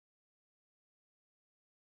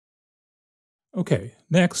Okay,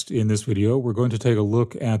 next in this video, we're going to take a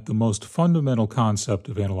look at the most fundamental concept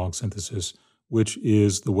of analog synthesis, which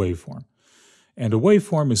is the waveform. And a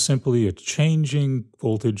waveform is simply a changing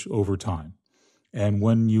voltage over time. And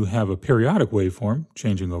when you have a periodic waveform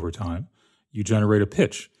changing over time, you generate a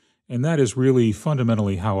pitch. And that is really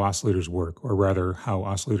fundamentally how oscillators work, or rather how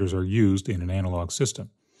oscillators are used in an analog system.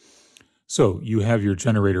 So you have your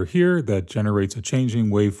generator here that generates a changing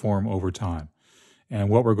waveform over time. And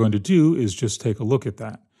what we're going to do is just take a look at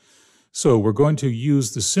that. So we're going to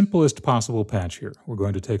use the simplest possible patch here. We're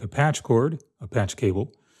going to take a patch cord, a patch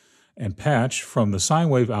cable, and patch from the sine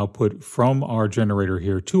wave output from our generator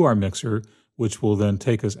here to our mixer, which will then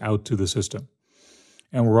take us out to the system.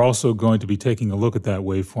 And we're also going to be taking a look at that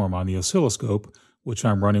waveform on the oscilloscope, which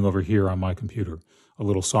I'm running over here on my computer, a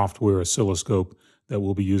little software oscilloscope that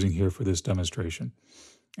we'll be using here for this demonstration.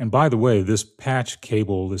 And by the way, this patch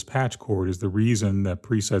cable, this patch cord, is the reason that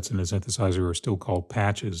presets in a synthesizer are still called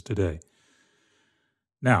patches today.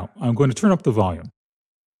 Now, I'm going to turn up the volume.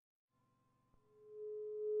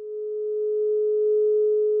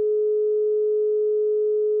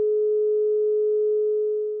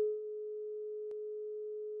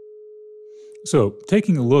 So,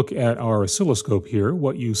 taking a look at our oscilloscope here,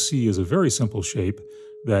 what you see is a very simple shape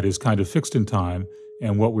that is kind of fixed in time,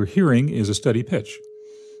 and what we're hearing is a steady pitch.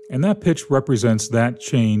 And that pitch represents that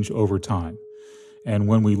change over time. And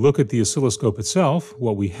when we look at the oscilloscope itself,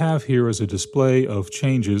 what we have here is a display of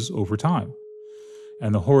changes over time.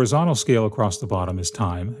 And the horizontal scale across the bottom is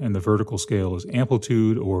time, and the vertical scale is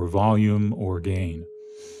amplitude or volume or gain.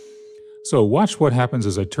 So watch what happens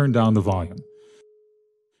as I turn down the volume.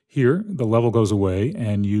 Here, the level goes away,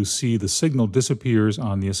 and you see the signal disappears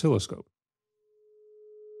on the oscilloscope.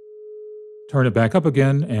 Turn it back up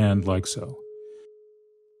again, and like so.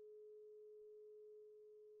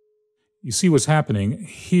 You see what's happening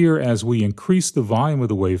here as we increase the volume of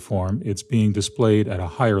the waveform, it's being displayed at a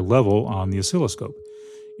higher level on the oscilloscope.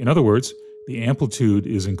 In other words, the amplitude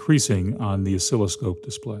is increasing on the oscilloscope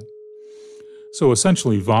display. So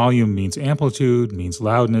essentially, volume means amplitude, means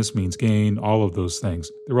loudness, means gain, all of those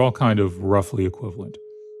things. They're all kind of roughly equivalent.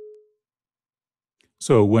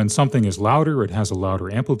 So when something is louder, it has a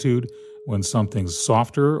louder amplitude. When something's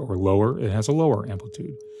softer or lower, it has a lower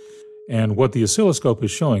amplitude. And what the oscilloscope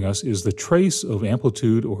is showing us is the trace of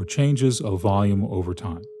amplitude or changes of volume over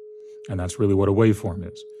time. And that's really what a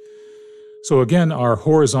waveform is. So again, our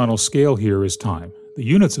horizontal scale here is time. The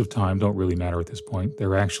units of time don't really matter at this point.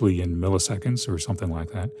 They're actually in milliseconds or something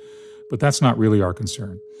like that. But that's not really our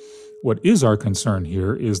concern. What is our concern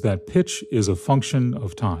here is that pitch is a function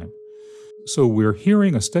of time. So we're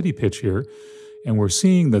hearing a steady pitch here, and we're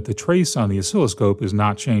seeing that the trace on the oscilloscope is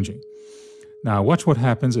not changing. Now watch what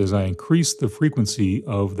happens as I increase the frequency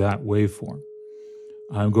of that waveform.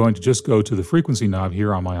 I'm going to just go to the frequency knob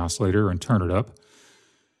here on my oscillator and turn it up.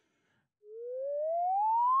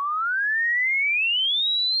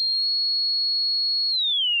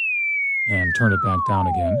 And turn it back down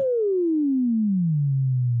again.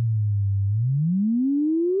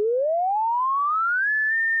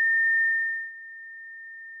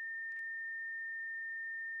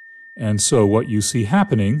 And so what you see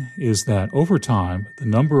happening is that over time, the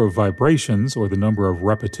number of vibrations or the number of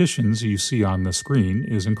repetitions you see on the screen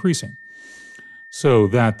is increasing. So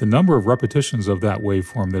that the number of repetitions of that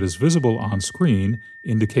waveform that is visible on screen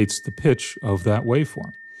indicates the pitch of that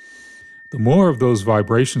waveform. The more of those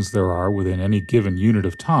vibrations there are within any given unit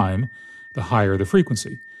of time, the higher the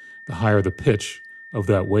frequency, the higher the pitch of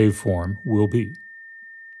that waveform will be.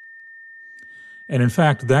 And in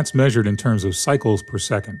fact, that's measured in terms of cycles per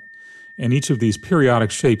second. And each of these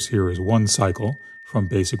periodic shapes here is one cycle from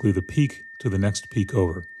basically the peak to the next peak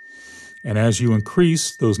over. And as you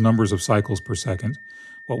increase those numbers of cycles per second,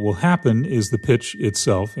 what will happen is the pitch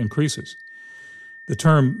itself increases. The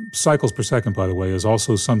term cycles per second, by the way, is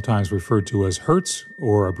also sometimes referred to as Hertz,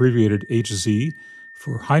 or abbreviated HZ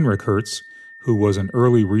for Heinrich Hertz, who was an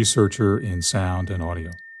early researcher in sound and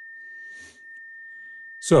audio.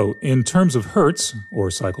 So, in terms of Hertz,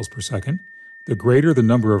 or cycles per second, the greater the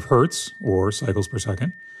number of Hertz, or cycles per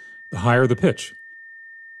second, the higher the pitch.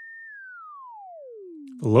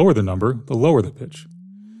 The lower the number, the lower the pitch.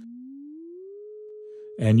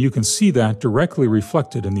 And you can see that directly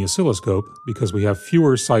reflected in the oscilloscope because we have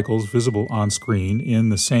fewer cycles visible on screen in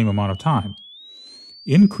the same amount of time.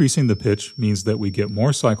 Increasing the pitch means that we get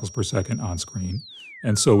more cycles per second on screen,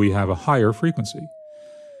 and so we have a higher frequency.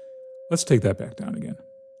 Let's take that back down again.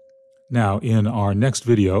 Now, in our next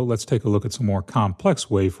video, let's take a look at some more complex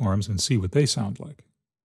waveforms and see what they sound like.